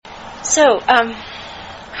So,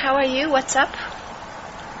 how are you? What's up?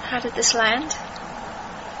 How did this land?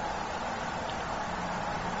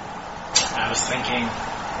 I was thinking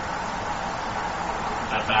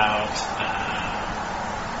about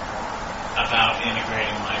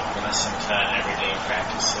integrating mindfulness into everyday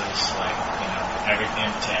practices, like, everything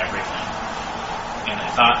to everything. And I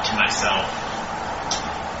thought to myself,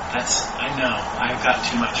 I know, I've got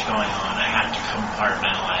too much going on. I have to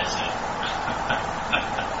compartmentalize it.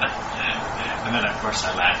 And then, of course,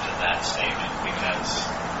 I laughed at that statement because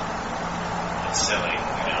it's silly,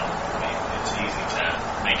 It's easy to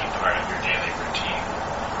make it part of your daily routine.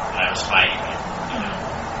 But I was fighting it,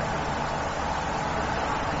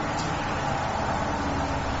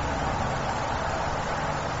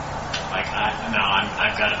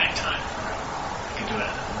 I've got to make time for it. I could do it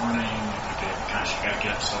in the morning. I could do it, gosh, you got to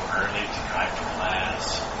get up so early to drive to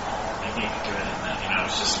class. Maybe you could do it in the, I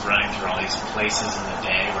was just running through all these places in the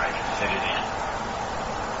day where I could fit it in.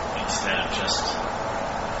 Instead of just,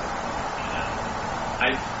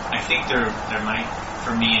 I think there might,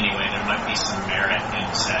 for me anyway, there might be some merit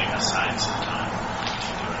in setting aside some time to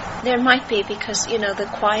do it. There might be, because, the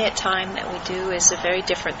quiet time that we do is a very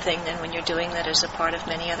different thing than when you're doing that as a part of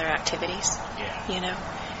many other activities. Yeah.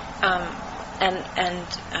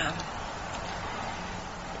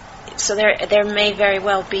 So there may very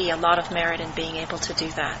well be a lot of merit in being able to do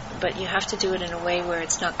that, but you have to do it in a way where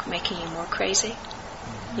it's not making you more crazy,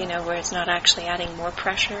 where it's not actually adding more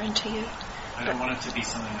pressure into you. I don't want it to be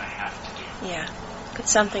something I have to do. Yeah.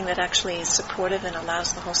 It's something that actually is supportive and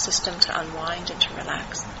allows the whole system to unwind and to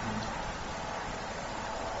relax.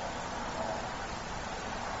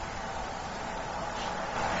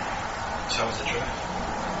 So was the drive?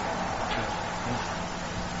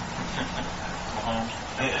 Go home.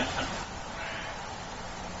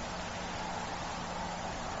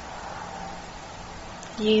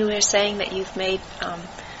 You were saying that you've made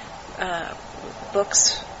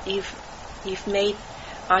books. You've made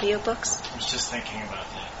audiobooks. I was just thinking about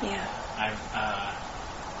that. Yeah.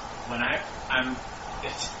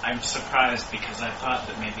 I'm surprised because I thought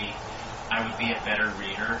that maybe I would be a better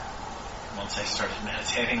reader once I started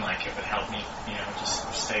meditating. Like it would help me,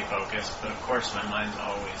 just stay focused. But of course, my mind's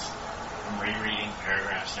always rereading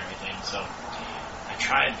paragraphs and everything. So I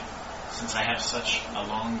tried, since I have such a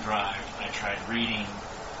long drive, I tried reading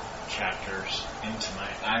chapters into my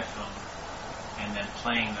iPhone and then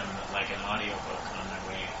playing them like an audiobook on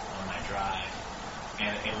my drive.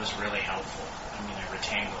 And it was really helpful. I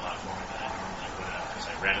retained a lot more than I normally would have because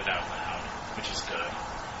I read it out loud, which is good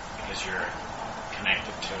because you're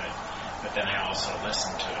connected to it. But then I also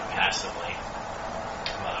listened to it passively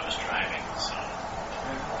while I was driving. So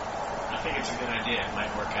I think it's a good idea. It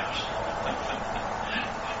might work out.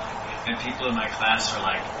 And people in my class are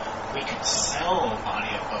like, we could sell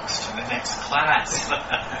audiobooks to the next class.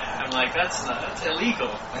 I'm like, that's illegal.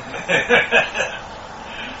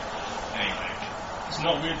 Anyway. It's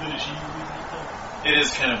not weird that it's you reading it though? It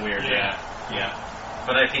is kind of weird, yeah.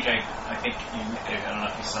 But I think I don't know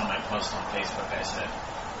if you saw my post on Facebook, I said,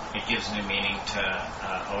 it gives new meaning to,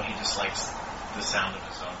 he just likes the sound of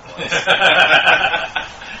his own voice.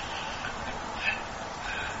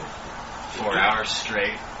 4 hours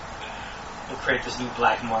straight. We'll create this new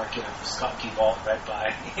black market of Scott Key Vault right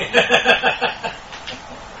by.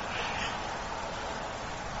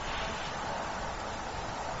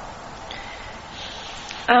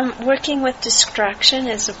 Working with distraction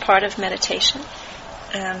is a part of meditation,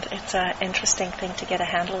 and it's an interesting thing to get a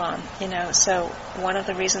handle on. So one of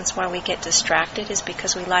the reasons why we get distracted is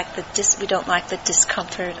because we don't like the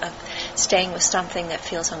discomfort of staying with something that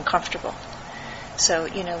feels uncomfortable. So,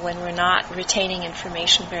 when we're not retaining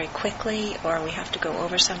information very quickly, or we have to go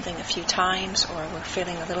over something a few times, or we're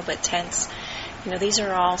feeling a little bit tense, these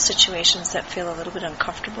are all situations that feel a little bit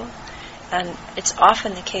uncomfortable. And it's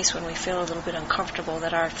often the case when we feel a little bit uncomfortable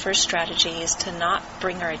that our first strategy is to not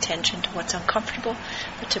bring our attention to what's uncomfortable,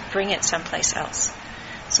 but to bring it someplace else.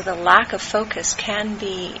 So the lack of focus can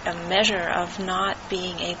be a measure of not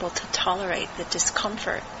being able to tolerate the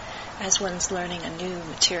discomfort as one's learning a new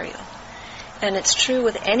material. And it's true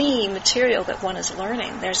with any material that one is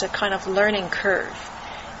learning. There's a kind of learning curve.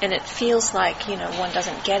 And it feels like, one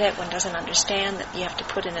doesn't get it, one doesn't understand, that you have to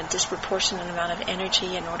put in a disproportionate amount of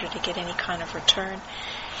energy in order to get any kind of return.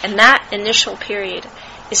 And that initial period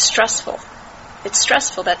is stressful. It's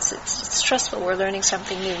stressful. It's stressful. We're learning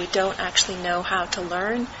something new. We don't actually know how to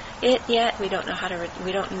learn it yet. We don't know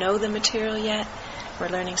we don't know the material yet. We're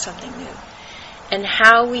learning something new. And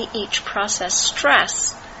how we each process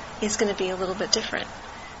stress is going to be a little bit different.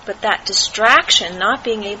 But that distraction, not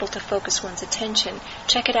being able to focus one's attention,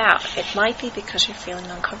 check it out. It might be because you're feeling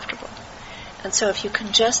uncomfortable. And so if you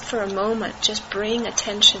can just for a moment just bring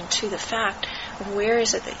attention to the fact of where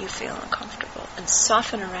is it that you feel uncomfortable and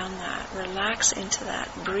soften around that, relax into that,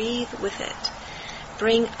 breathe with it,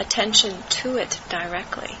 bring attention to it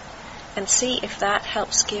directly, and see if that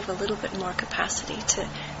helps give a little bit more capacity to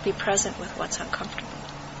be present with what's uncomfortable.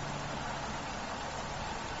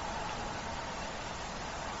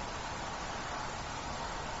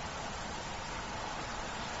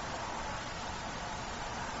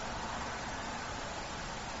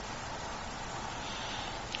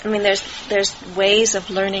 I mean, there's ways of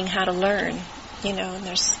learning how to learn, and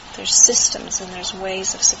there's systems and there's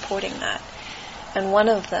ways of supporting that. And one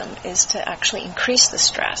of them is to actually increase the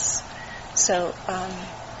stress. So,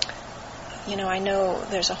 I know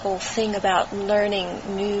there's a whole thing about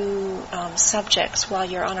learning new subjects while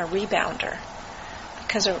you're on a rebounder.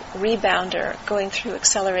 Because a rebounder, going through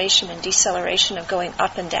acceleration and deceleration of going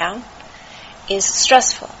up and down, is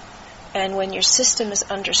stressful. And when your system is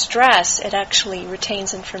under stress, it actually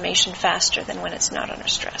retains information faster than when it's not under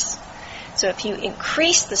stress. So if you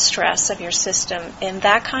increase the stress of your system in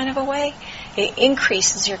that kind of a way, it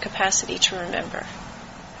increases your capacity to remember.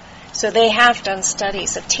 So they have done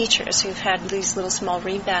studies of teachers who've had these little small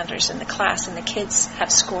rebounders in the class, and the kids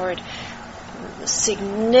have scored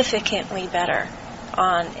significantly better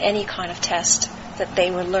on any kind of test that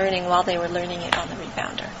they were learning while they were learning it on the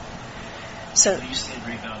rebounder. So you say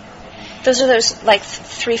rebounder. Those are those like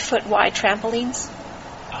 3-foot wide trampolines.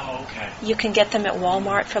 Oh, okay. You can get them at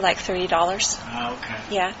Walmart for like $30. Oh, okay.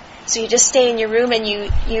 Yeah. So you just stay in your room and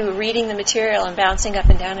you reading the material and bouncing up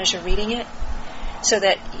and down as you're reading it, so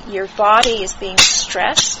that your body is being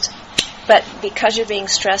stressed, but because you're being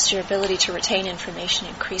stressed, your ability to retain information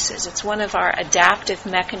increases. It's one of our adaptive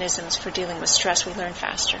mechanisms for dealing with stress. We learn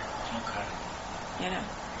faster. Okay.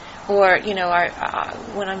 Or,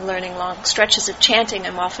 when I'm learning long stretches of chanting,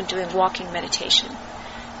 I'm often doing walking meditation.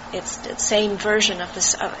 It's the same version of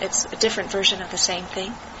this. It's a different version of the same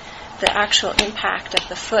thing. The actual impact of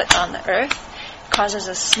the foot on the earth causes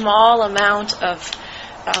a small amount of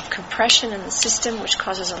compression in the system, which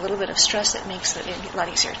causes a little bit of stress that makes it a lot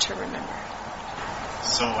easier to remember.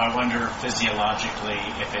 So I wonder physiologically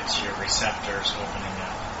if it's your receptors opening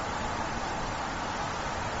up.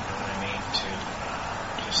 You know what I mean?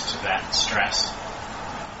 To that stress.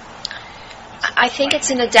 I think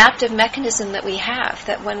it's an adaptive mechanism that we have,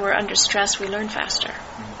 that when we're under stress, we learn faster.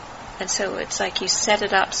 Mm-hmm. And so it's like you set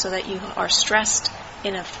it up so that you are stressed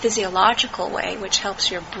in a physiological way, which helps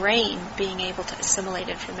your brain being able to assimilate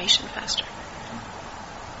information faster.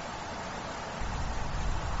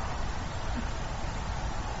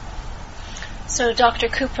 So Dr.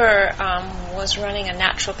 Cooper was running a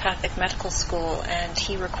naturopathic medical school, and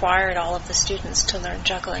he required all of the students to learn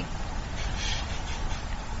juggling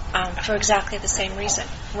for exactly the same reason.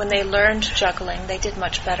 When they learned juggling, they did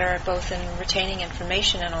much better both in retaining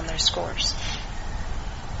information and on their scores.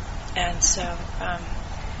 And so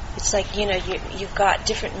it's like, you've got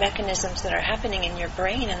different mechanisms that are happening in your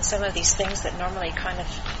brain, and some of these things that normally kind of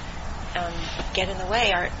get in the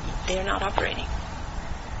way they're not operating.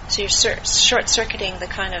 So you're short-circuiting the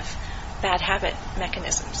kind of bad habit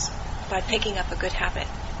mechanisms by picking up a good habit.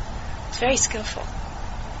 It's very skillful.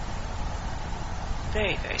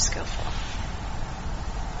 Very, very skillful.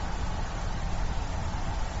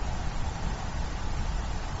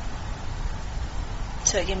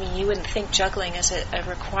 So, you wouldn't think juggling is a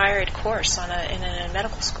required course in a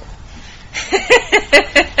medical school.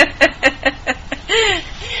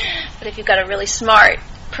 But if you've got a really smart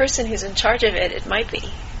person who's in charge of it, it might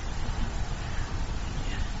be.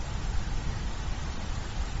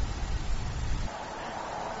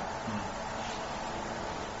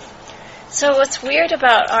 So what's weird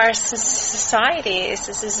about our society is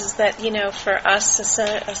that, for us,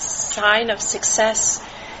 a sign of success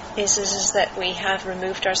is that we have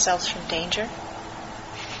removed ourselves from danger.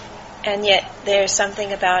 And yet there's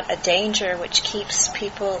something about a danger which keeps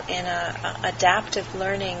people in a adaptive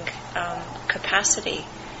learning capacity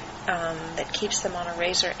that keeps them on a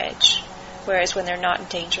razor edge. Whereas when they're not in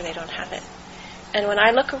danger, they don't have it. And when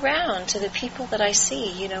I look around to the people that I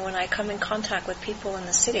see, when I come in contact with people in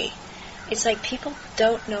the city, it's like people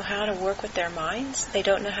don't know how to work with their minds. They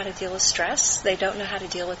don't know how to deal with stress. They don't know how to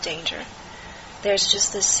deal with danger. There's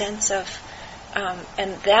just this sense of,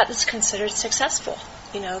 and that is considered successful,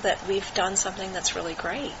 that we've done something that's really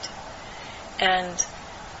great. And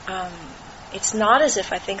it's not as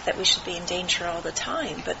if I think that we should be in danger all the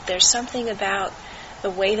time, but there's something about the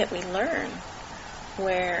way that we learn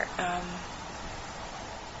where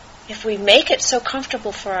if we make it so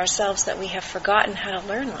comfortable for ourselves that we have forgotten how to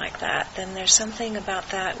learn like that, then there's something about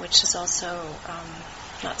that which is also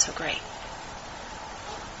not so great.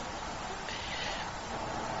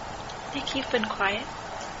 Nick, you've been quiet.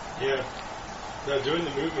 Yeah. Now, doing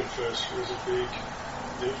the movement first was a big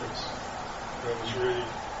difference. That was really,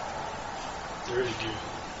 really good.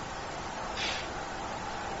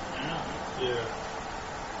 Yeah.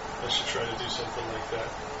 I should try to do something like that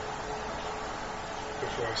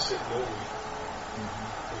before I sit normally. It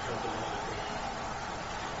would help a lot, I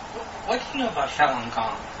think. What do you know about Falun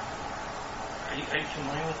Gong? Are you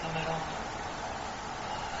familiar with them at all?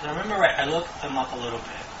 'Cause I remember I looked them up a little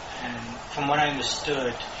bit, and from what I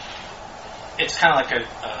understood, it's kind of like I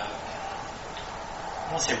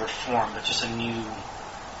won't say reform, but just a new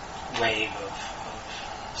wave of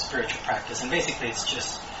spiritual practice. And basically it's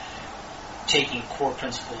just taking core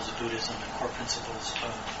principles of Buddhism and core principles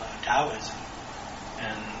of Taoism.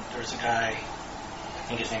 And there's a guy, I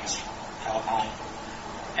think his name is Falun,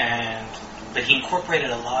 but he incorporated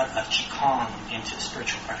a lot of Qigong into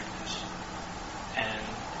spiritual practice. And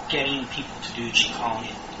getting people to do Qigong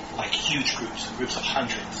in like huge groups of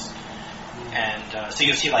hundreds. And so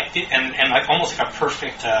you'll see like like almost like a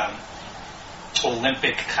perfect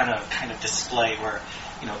Olympic kind of display where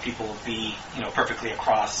people will be perfectly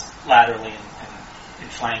across laterally and in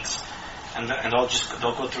flanks, and they'll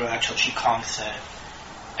go through an actual Qigong set.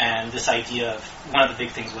 And this idea of one of the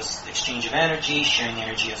big things was exchange of energy, sharing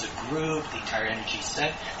energy as a group, the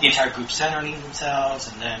entire group centering themselves,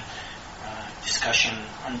 and then discussion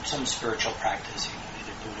on some spiritual practice,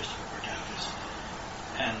 either Buddhist or Taoist.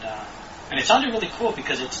 And it sounded really cool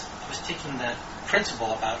because it was taking that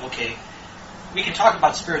principle about, okay, we can talk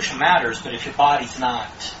about spiritual matters, but if your body's not,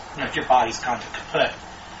 if your body's gone to kaput,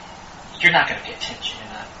 you're not going to pay attention.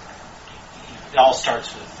 It all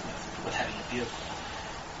starts with having a vehicle.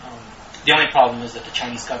 The only problem is that the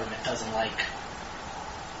Chinese government doesn't like,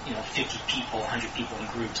 50 people, 100 people in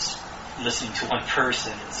groups listening to one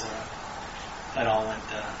person, and so that all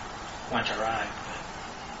went awry.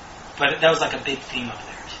 But that was like a big theme of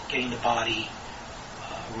theirs, getting the body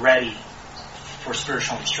ready for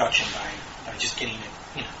spiritual instruction by just getting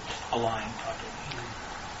it, aligned properly.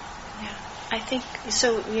 Yeah, I think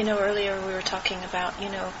so. Earlier we were talking about,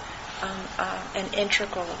 an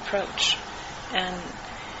integral approach, and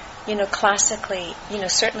classically,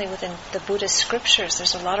 certainly within the Buddhist scriptures,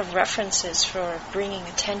 there's a lot of references for bringing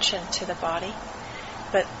attention to the body,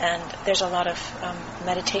 and there's a lot of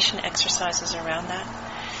meditation exercises around that.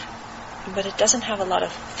 But it doesn't have a lot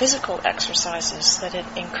of physical exercises that it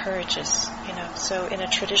encourages, So in a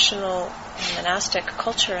traditional monastic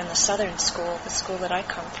culture in the southern school, the school that I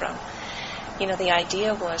come from, the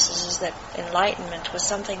idea is that enlightenment was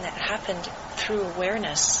something that happened through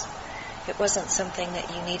awareness. It wasn't something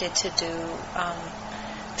that you needed to do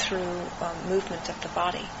through movement of the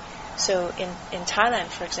body. So in Thailand,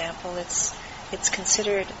 for example, it's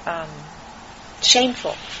considered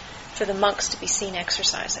shameful for the monks to be seen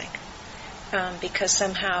exercising. Because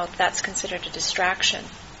somehow that's considered a distraction,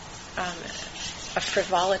 a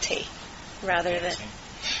frivolity, rather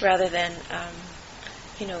than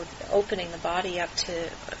opening the body up to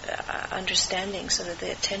understanding, so that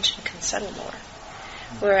the attention can settle more.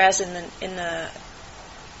 Whereas in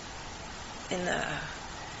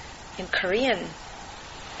Korean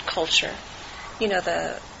culture,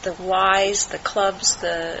 the Ys, the clubs,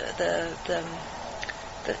 the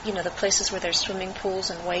places where there's swimming pools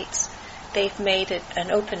and weights. They've made it an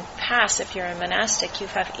open pass. If you're a monastic, you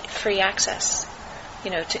have free access,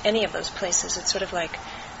 to any of those places. It's sort of like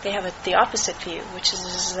they have the opposite view, which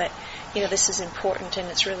is that, this is important, and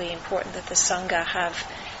it's really important that the Sangha have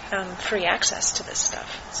free access to this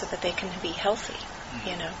stuff so that they can be healthy,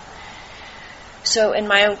 So in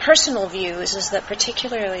my own personal view is that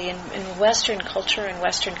particularly in Western culture and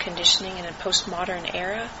Western conditioning in a postmodern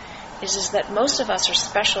era, is that most of us are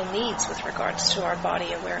special needs with regards to our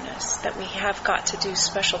body awareness, that we have got to do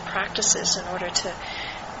special practices in order to,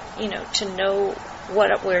 to know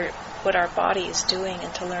what our body is doing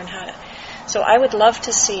and to learn how to. So I would love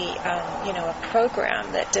to see, a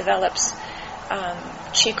program that develops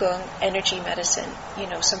Qigong, energy medicine,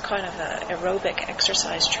 some kind of a aerobic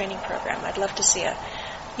exercise training program. I'd love to see a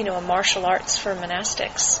martial arts for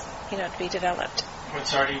monastics, to be developed.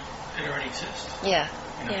 It already exists. Yeah.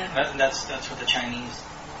 That's what the Chinese,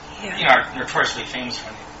 are notoriously famous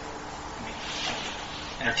for.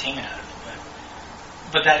 Entertainment out of it,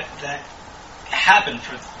 but that happened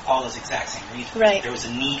for all those exact same reasons. Right. There was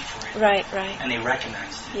a need for it. Right. And they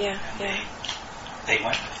recognized it. Yeah. They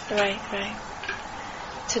went with it. Right.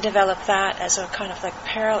 To develop that as a kind of like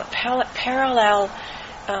parallel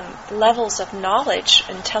levels of knowledge,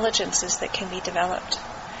 intelligences that can be developed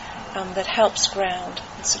that helps ground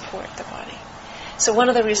and support the body. So one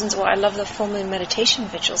of the reasons why I love the full moon meditation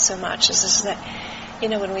vigil so much is that,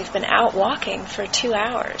 when we've been out walking for 2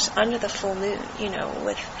 hours under the full moon,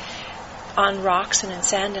 with on rocks and in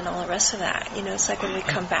sand and all the rest of that, it's like when we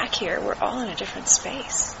come back here, we're all in a different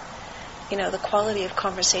space. The quality of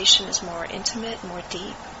conversation is more intimate, more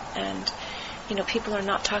deep, and people are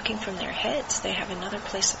not talking from their heads. They have another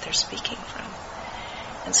place that they're speaking from.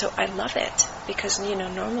 And so I love it because,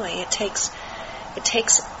 normally it takes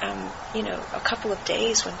a couple of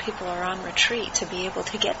days when people are on retreat to be able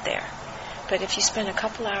to get there. But if you spend a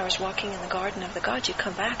couple hours walking in the garden of the gods, you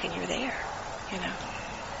come back and you're there,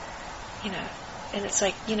 And it's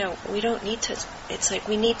like, we don't need to, it's like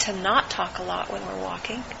we need to not talk a lot when we're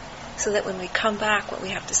walking so that when we come back, what we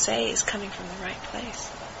have to say is coming from the right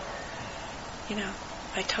place.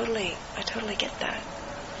 I totally get that.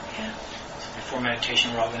 Yeah. So before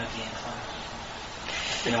meditation, we're all going to be inclined.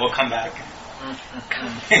 And then we'll come back.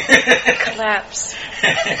 Collapse.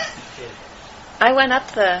 I went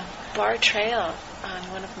up the bar trail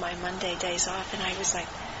on one of my Monday days off, and I was like,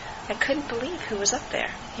 I couldn't believe who was up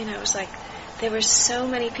there. It was like there were so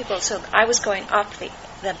many people. So I was going up the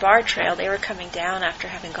bar trail. They were coming down after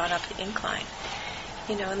having gone up the incline.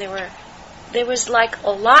 And there was like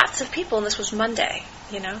lots of people, and this was Monday.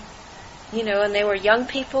 And they were young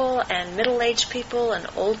people and middle-aged people and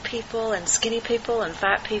old people and skinny people and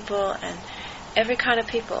fat people and every kind of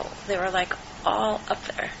people. They were like all up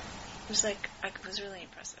there. It was really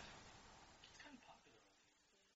impressive.